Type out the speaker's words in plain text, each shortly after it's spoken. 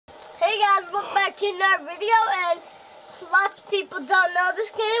back to another video, and lots of people don't know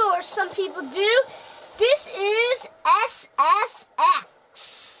this game, or some people do. This is SSX.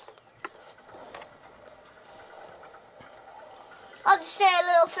 I'll just say it a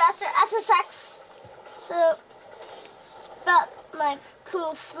little faster, SSX. So, it's about like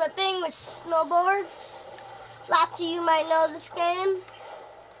cool flipping with snowboards. Lots of you might know this game.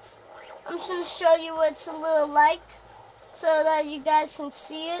 I'm just going to show you what it's a little like, so that you guys can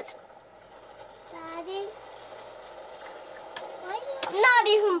see it. Daddy? I'm not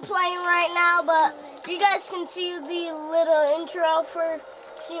even playing right now, but you guys can see the little intro for a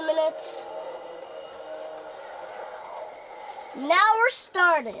few minutes. Now we're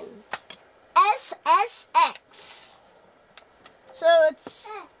starting. SSX. So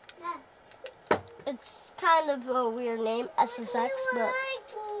it's kind of a weird name, SSX, but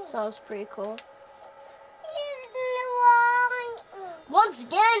sounds pretty cool. Once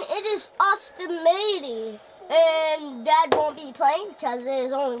again, it is Austin Matey, and Dad won't be playing because there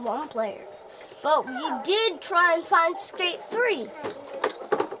is only one player. But we did try and find Skate 3.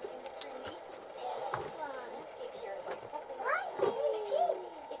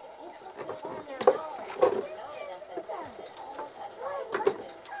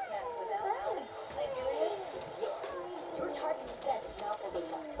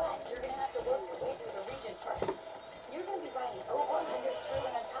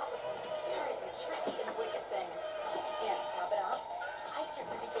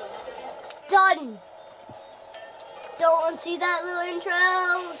 Done. Don't want to see that little intro,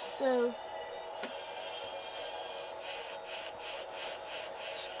 so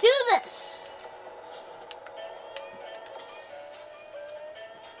let's do this.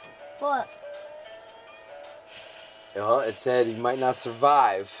 What? Well, it said you might not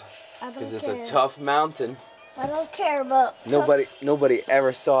survive because it's a tough mountain. I don't care about nobody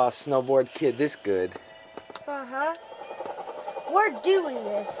ever saw a snowboard kid this good. We're doing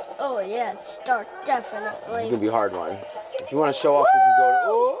this. Oh yeah, start definitely. This is gonna be a hard one. If you want to show off, we can go to.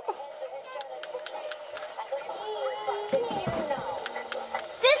 Oh.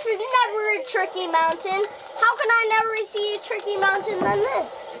 This is never a tricky mountain. How can I never see a tricky mountain than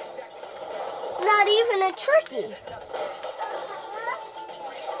this? Not even a tricky.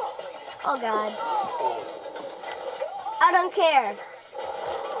 Oh God. I don't care.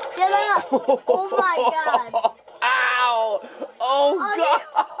 Get up. Oh my God. Ow! Oh God!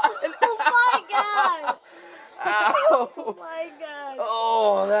 Oh my God! Ow! Oh my God!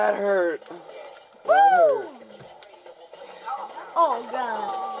 Oh, that hurt. That hurt. Oh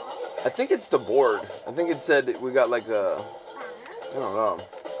God! I think it's the board. I think it said we got like a. I don't know.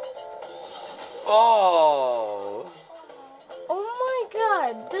 Oh! Oh my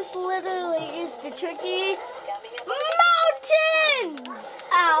God! This literally is the tricky mountains.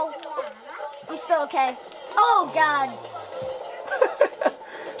 Ow! I'm still okay. Oh God!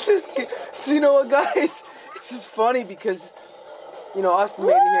 So you know what, guys? It's just funny because Austin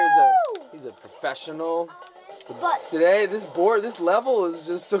Matey here he's a professional. But today, this level is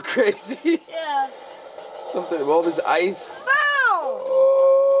just so crazy. Yeah. Something with all this ice. Boom!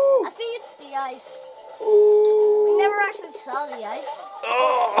 Oh. I think it's the ice. Oh. We never actually saw the ice.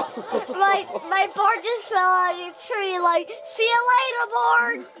 Oh. My board just fell out of the tree. Like, see you later,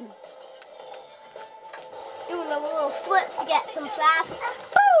 board. Doing a little flip to get some fast.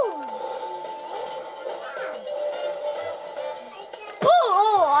 Boom! Boom!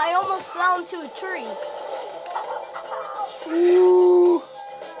 Oh, I almost fell into a tree. Ooh.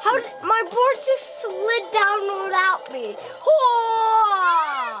 How did my board just slid down without me?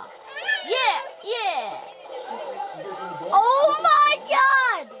 Oh! Yeah, yeah. Oh my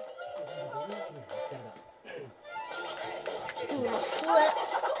God! Doing a flip.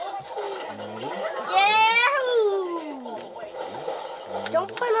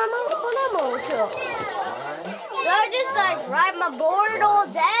 Don't put on motor. So I just like ride my board all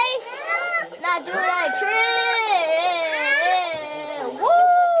day, not do that trick.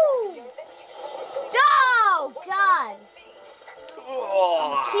 Woo! Oh God!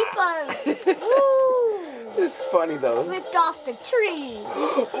 Keep on. Woo! It's funny though. Flipped off the tree.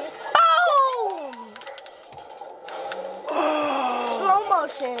 Boom! Slow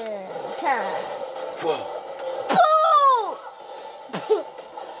motion time. Whoa.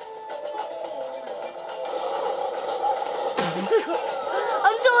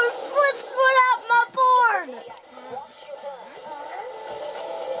 I'm doing flips without my board.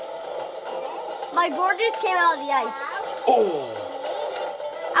 My board just came out of the ice. Oh.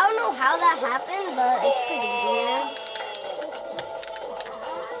 I don't know how that happened, but it's pretty weird.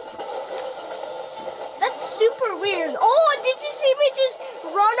 That's super weird. Oh, did you see me just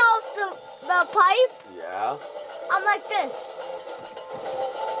run off the pipe? Yeah. I'm like this.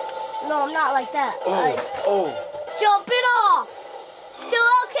 No, I'm not like that. Oh. Jumping off. Still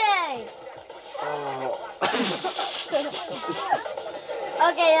okay. Oh.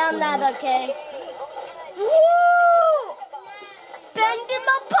 Okay, I'm not okay. Woo! Bending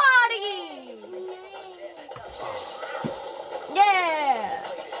my body. Yeah.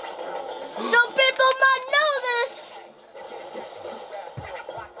 Some people might know this.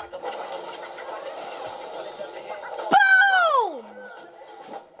 Boom!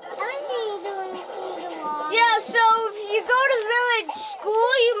 Yeah, so if you go to village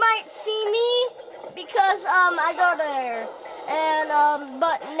school, you might see me because I go there. And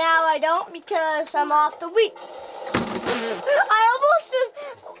but now I don't because I'm off the week.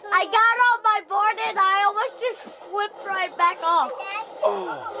 I got on my board and I almost just flipped right back off.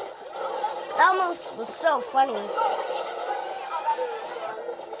 Oh. That almost was so funny.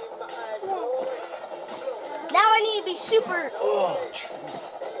 Now I need to be super.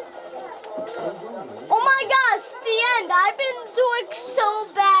 Oh my gosh, the end. I've been doing so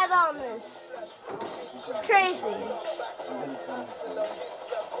bad on this. It's crazy.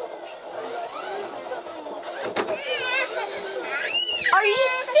 Are you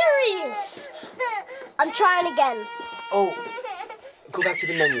serious? I'm trying again. Oh, go back to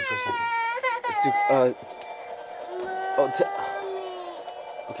the menu for a second. Let's do,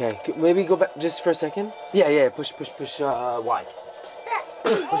 okay, maybe go back just for a second. Yeah, push, Y. Push Y.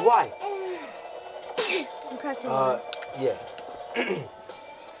 I'm pressing yeah.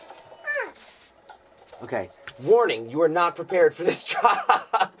 Okay, warning, you are not prepared for this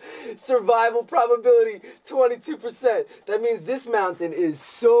drop. Survival probability, 22%. That means this mountain is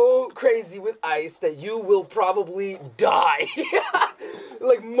so crazy with ice that you will probably die.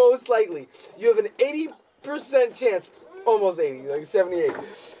 Like, most likely. You have an 80% chance, almost 80, like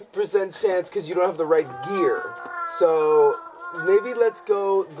 78% chance because you don't have the right gear. So, maybe let's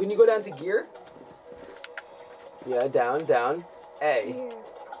go, can you go down to gear? Yeah, down. A.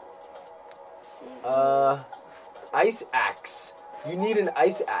 Ice axe. You need an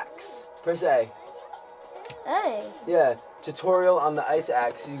ice axe. Press A. Hey. Yeah, tutorial on the ice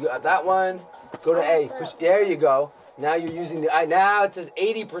axe. You got that one. Go to A. Push. There you go. Now you're using the now it says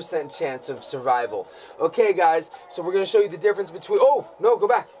 80% chance of survival. Okay, guys. So we're gonna show you the difference between. Oh no, go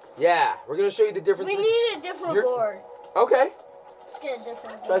back. Yeah, we're gonna show you the difference. We need a different board. Okay. Let's get a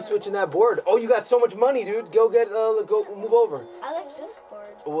different board. Try switching that board. Oh, you got so much money, dude. Go get. Go move over. I like this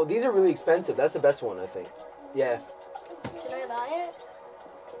board. Well, these are really expensive. That's the best one, I think. Yeah. Can I buy it?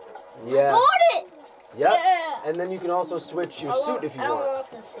 Yeah. Bought it! Yep. Yeah. And then you can also switch your suit if you I don't want. want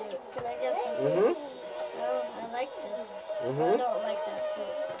the suit. Can I get the suit? Mm-hmm. No, I like this. Mm-hmm. I don't like that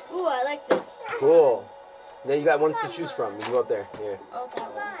suit. Ooh, I like this. Cool. Then you got ones to choose from. You can go up there. Here. Oh,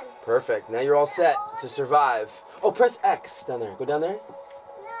 that one. Perfect. Now you're all set to survive. Oh, press X down there. Go down there.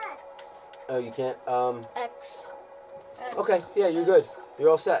 Oh, you can't. X. Okay. Yeah, you're good. You're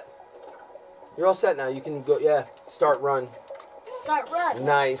all set. You're all set now. You can go. Yeah. Start run. Start run.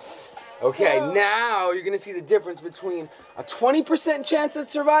 Nice. Okay, So, now you're going to see the difference between a 20% chance at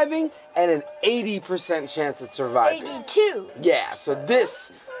surviving and an 80% chance at surviving. 82. Yeah, so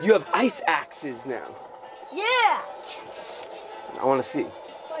this, you have ice axes now. Yeah. I want to see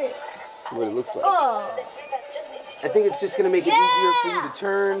Wait. what it looks like. Oh. I think it's just going to make it easier for you to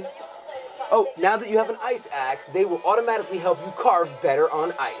turn. Oh, now that you have an ice axe, they will automatically help you carve better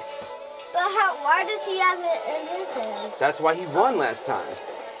on ice. But why does he have it in his hand? That's why he won last time.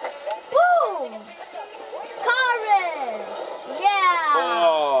 Boom! Carving! Yeah!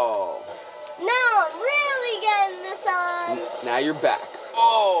 Oh. Now I'm really getting this on. Now you're back.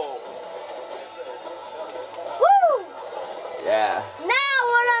 Oh. Woo! Yeah. Now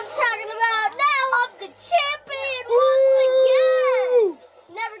what I'm talking about. Now I'm the champion once again.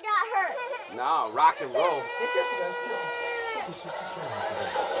 Never got hurt. No, rock and roll.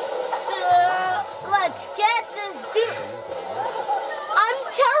 So let's get this dude. I'm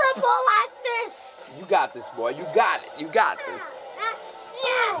terrible at this. You got this, boy. You got it. You got this.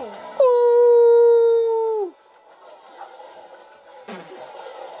 Ooh.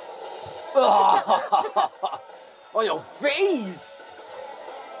 Ooh. On your face.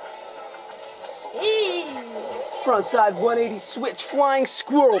 Frontside 180 switch, flying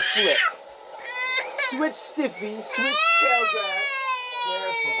squirrel flip. Switch stiffy, switch tail grab.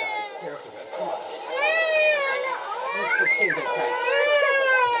 Careful, guys. Careful, guys. Come on. Let's change that tight.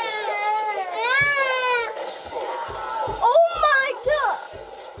 Oh my god!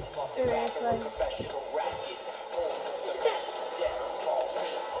 Seriously.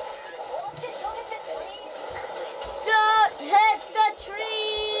 Don't hit the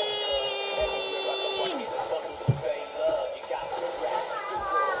tree!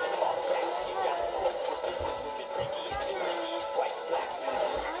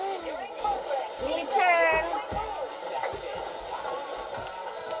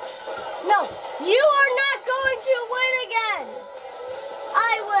 No, you are not going to win again.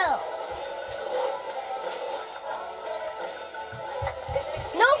 I will.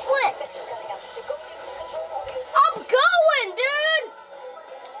 No flips. I'm going, dude.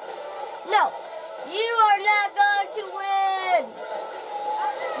 No, you are not going to win.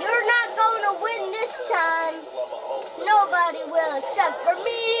 You're not going to win this time. Nobody will except for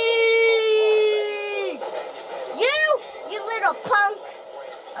me. You little punk.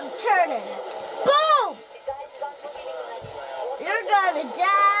 I'm turning. Boom! You're gonna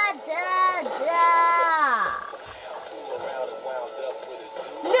die.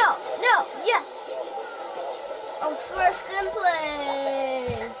 No, yes. I'm first in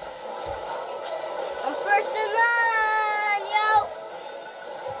place. I'm first in line, yo.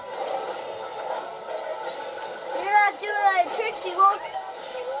 You're not doing any tricks, you won't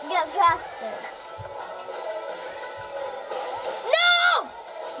get faster.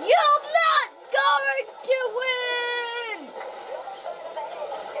 You're not going to win!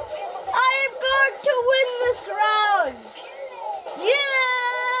 I am going to win this round! Yeah!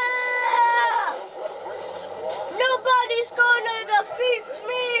 Nobody's going to defeat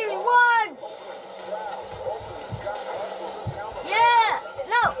me once! Yeah!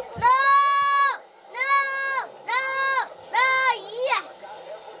 No! Yes!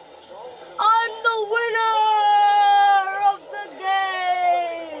 I'm the winner!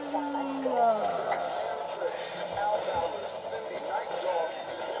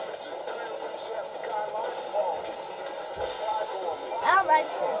 I like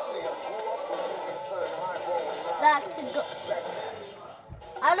this. Back to go.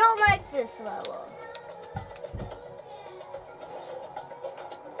 I don't like this level.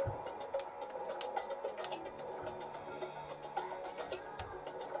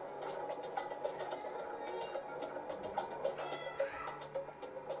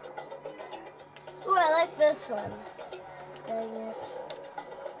 Ooh, I like this one. Dang it.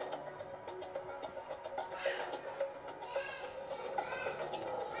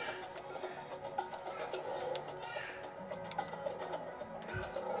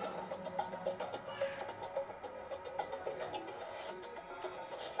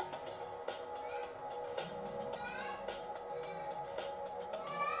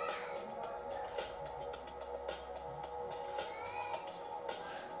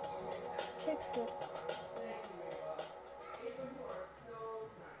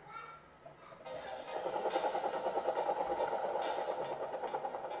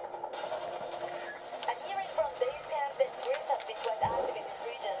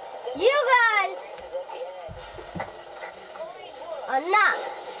 You guys are not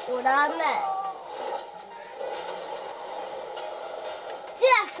what I meant.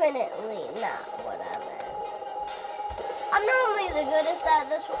 Definitely not what I meant. I'm normally the goodest at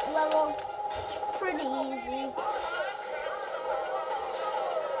this level. It's pretty easy.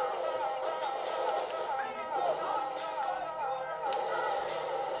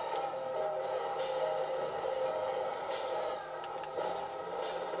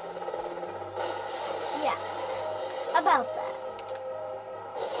 Yeah, about that.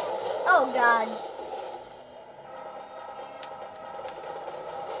 Oh God.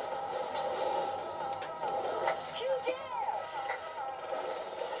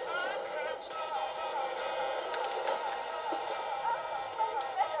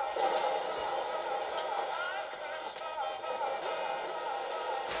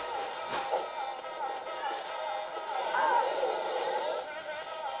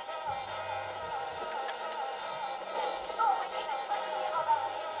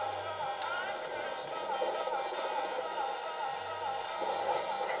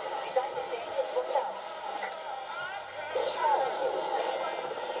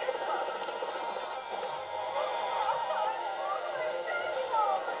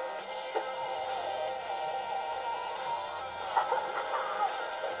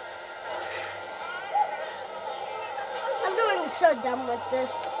 So done with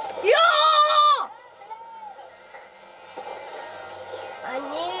this. Yeah! I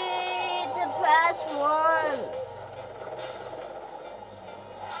need to pass one.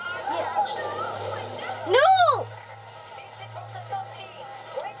 Yeah. No!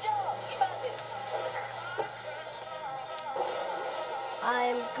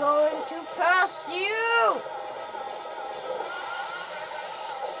 I'm going to pass you.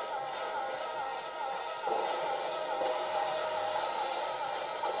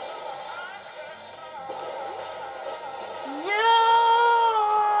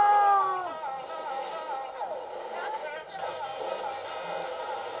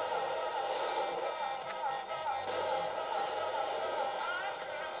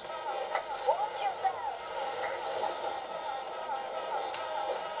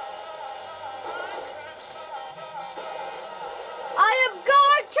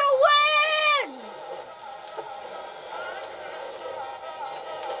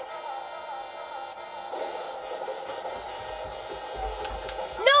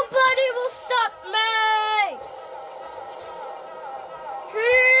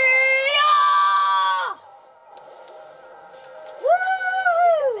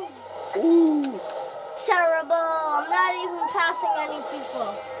 passing any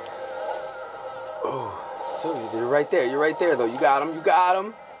people. Oh, so you're right there. You're right there, though. You got him. You got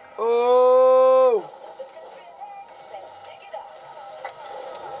him. Oh!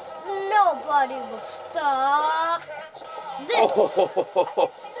 Nobody will stop this.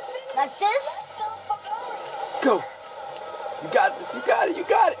 Oh! Like this. Go. You got this. You got it. You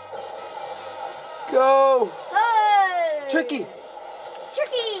got it. Go. Hey. Tricky.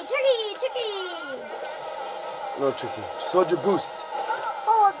 Tricky, tricky, tricky. No tricky. Just hold your boost.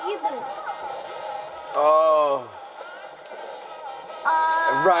 Hold you boost. Oh.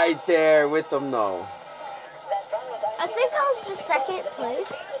 Right there with them, though. I think I was the second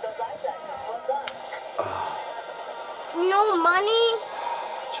place. No money.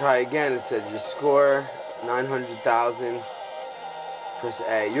 Try again. It said your score 900,000. Press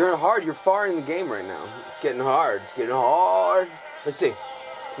A. You're hard. You're far in the game right now. It's getting hard. It's getting hard. Let's see.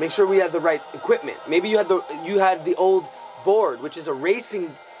 Make sure we have the right equipment. Maybe you had the old board, which is a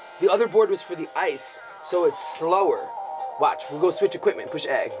racing. The other board was for the ice, so it's slower. Watch. We'll go switch equipment. Push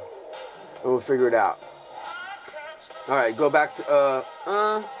A, and we'll figure it out. All right. Go back to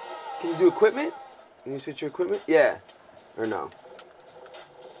Can you do equipment? Can you switch your equipment? Yeah. Or no?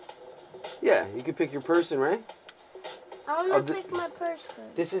 Yeah, you can pick your person, right? I want to pick my person.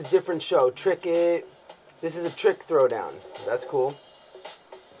 This is different show. Trick it. This is a trick throwdown. That's cool.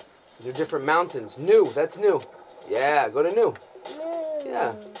 These are different mountains. New. That's new. Yeah, go to new. No.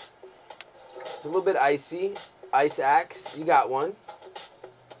 Yeah. It's a little bit icy. Ice axe. You got one.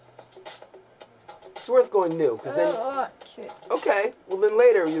 It's worth going new because then. I don't want trick. Okay. Well, then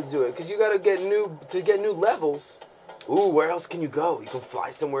later you'll do it because you got to get new levels. Ooh, where else can you go? You can fly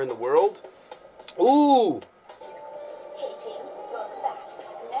somewhere in the world. Ooh. Hey team, welcome back.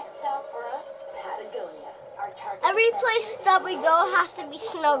 Next stop for us, Patagonia. Our target Every descent place is that we go has to be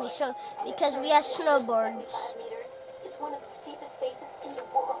snowy, so because we have snowboards. 5 meters. It's one of the steepest faces in the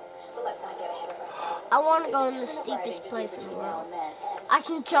world. But let's not get ahead of ourselves. I want to go in the There's a turn of steepest writing place to do in the between now world. and then, and I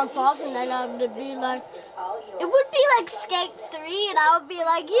can jump off and then I would be like, it's all yours. it would be like Skate 3 and I would be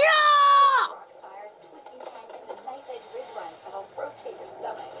like, yeah! Foxfires, twisting canyons, and knife-edge ridge runs that'll rotate your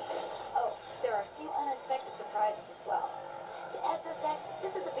stomach. Oh, there are a few unexpected surprises as well. To SSX,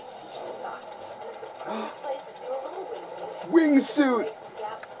 this is a vacation spot, and it's the perfect place to do a little wingsuit. Wingsuit. Break some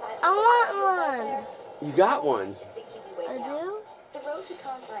gaps the size of I the want mountains out one. there. You got one. It's the easy way I down. do? The road to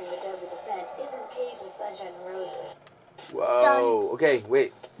conquering the deadly descent isn't paved with sunshine and roses. Whoa. Done. Okay,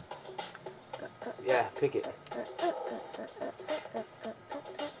 wait. Yeah, pick it.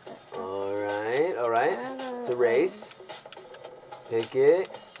 All right. It's a race. Pick it.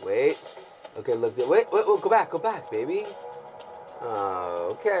 Wait. Okay, look. Wait, go back, baby.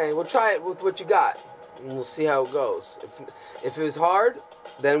 Okay, we'll try it with what you got, and we'll see how it goes. If it was hard,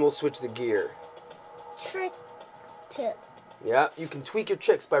 then we'll switch the gear. Trick tip. Yeah, you can tweak your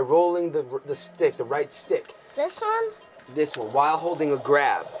tricks by rolling the stick, the right stick. This one? This one, while holding a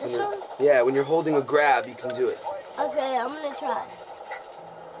grab. This one? Yeah, when you're holding a grab, you can do it. Okay, I'm gonna try.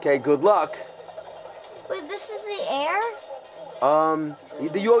 Okay, good luck. Wait, this is the air?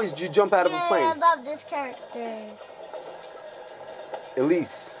 You jump out of a Yeah, I plane. love this character.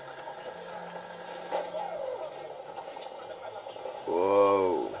 Elise.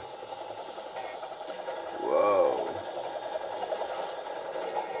 Whoa. Whoa.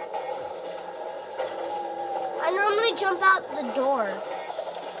 I normally jump out the door.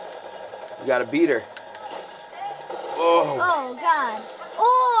 You gotta beat her. Oh. Oh, God.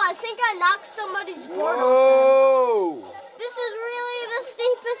 Oh, I think I knocked somebody's board off. Whoa. This is really the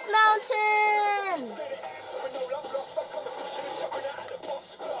steepest mountain.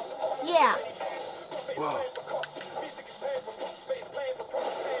 Yeah. Whoa.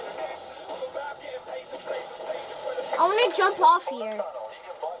 I want to jump off here.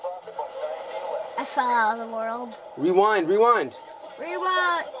 I fell out of the world. Rewind. Rewind. You're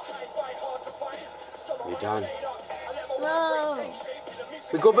done. No.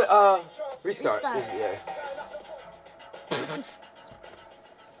 We go back, restart. Restart. Yeah.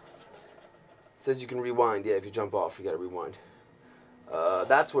 It says you can rewind. Yeah, if you jump off, you gotta rewind.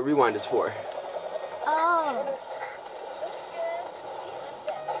 That's what rewind is for. Oh.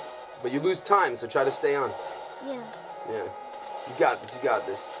 But you lose time, so try to stay on. Yeah. Yeah. You got this, you got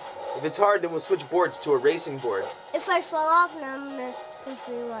this. If it's hard, then we'll switch boards to a racing board. If I fall off, now I'm gonna push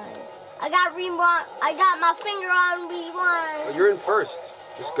rewind. I got rewind. I got my finger on rewind. Oh, you're in first.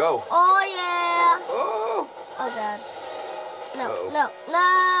 Just go. Oh yeah. Oh. Oh God. No, Uh-oh. no,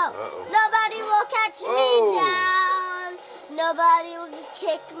 no. Uh-oh. Nobody will catch Whoa. me down. Nobody will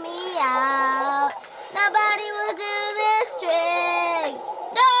kick me out. Nobody will do this trick.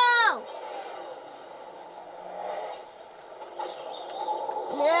 No.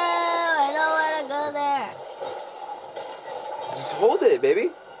 hold it,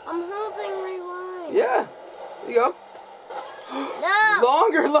 baby. I'm holding rewind. Yeah. There you go. No.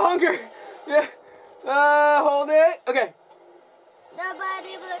 Longer. Yeah. Hold it. Okay.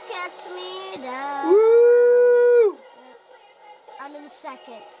 Nobody will catch me down. Woo! I'm in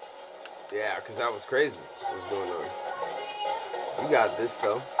second. Yeah, because that was crazy. What's going on? You got this,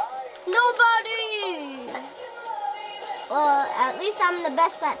 though. Nobody. Well, at least I'm the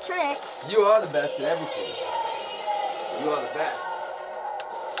best at tricks. You are the best at everything. You are the best.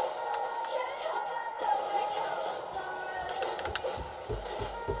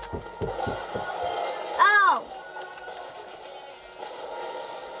 Oh.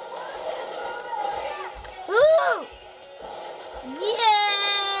 Woo!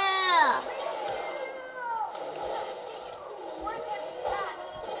 Yeah!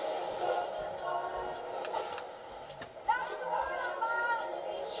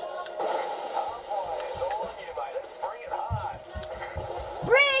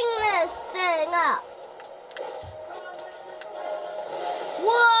 Bring this thing up.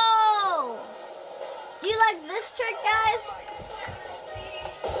 Whoa! Do you like this trick, guys?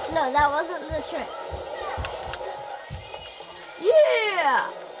 No, that wasn't the trick. Yeah!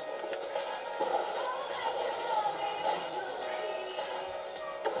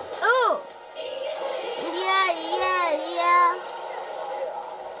 Ooh! Yeah.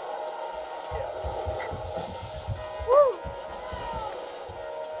 Woo!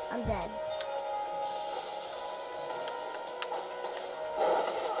 I'm dead.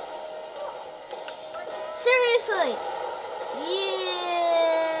 Seriously!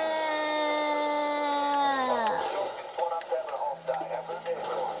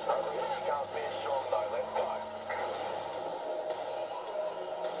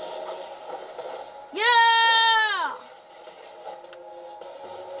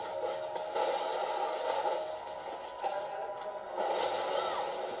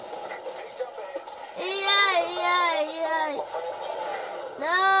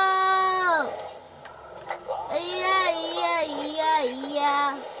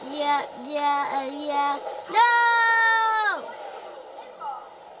 Yeah! Yeah! Yeah. No! Yeah. No!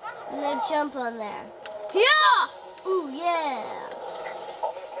 I'm gonna jump on there. Yeah! Ooh, yeah!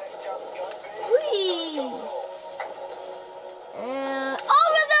 Whee!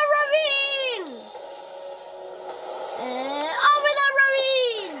 Over the ravine! Over the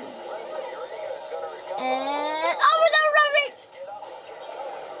ravine! Over the ravine!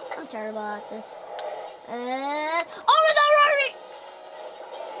 I'm terrible at this. Over the ravine!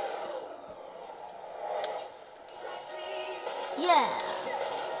 Yeah.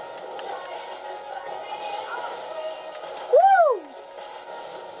 Woo!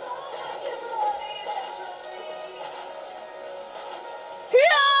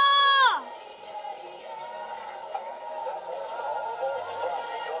 Yeah!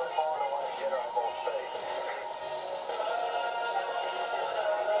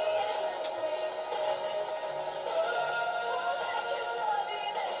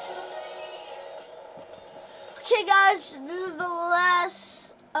 Okay, guys, this is the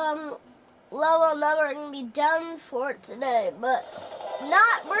last level that we're gonna be done for today, but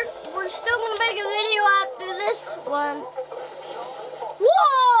we're still gonna make a video after this one.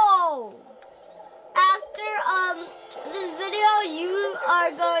 Whoa! After this video, you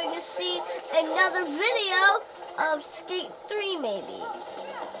are going to see another video of Skate 3 maybe,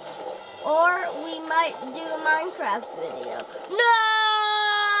 or we might do a Minecraft video. No!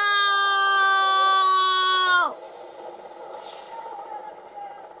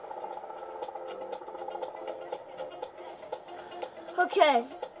 Okay,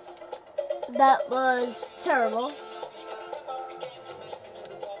 that was terrible.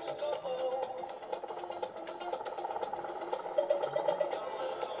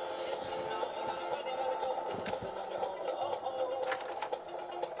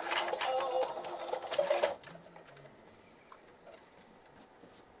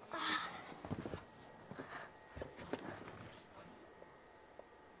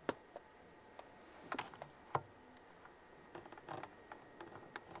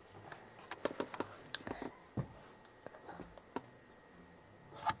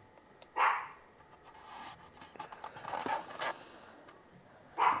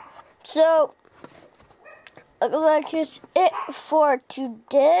 So, looks like it's it for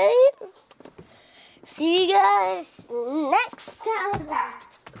today. See you guys next time.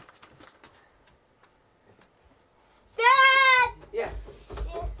 Dad! Yeah.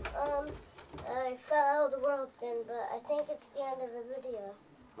 I fell out of the world again, but I think it's the end of the video.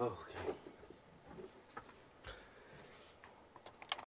 Oh, okay.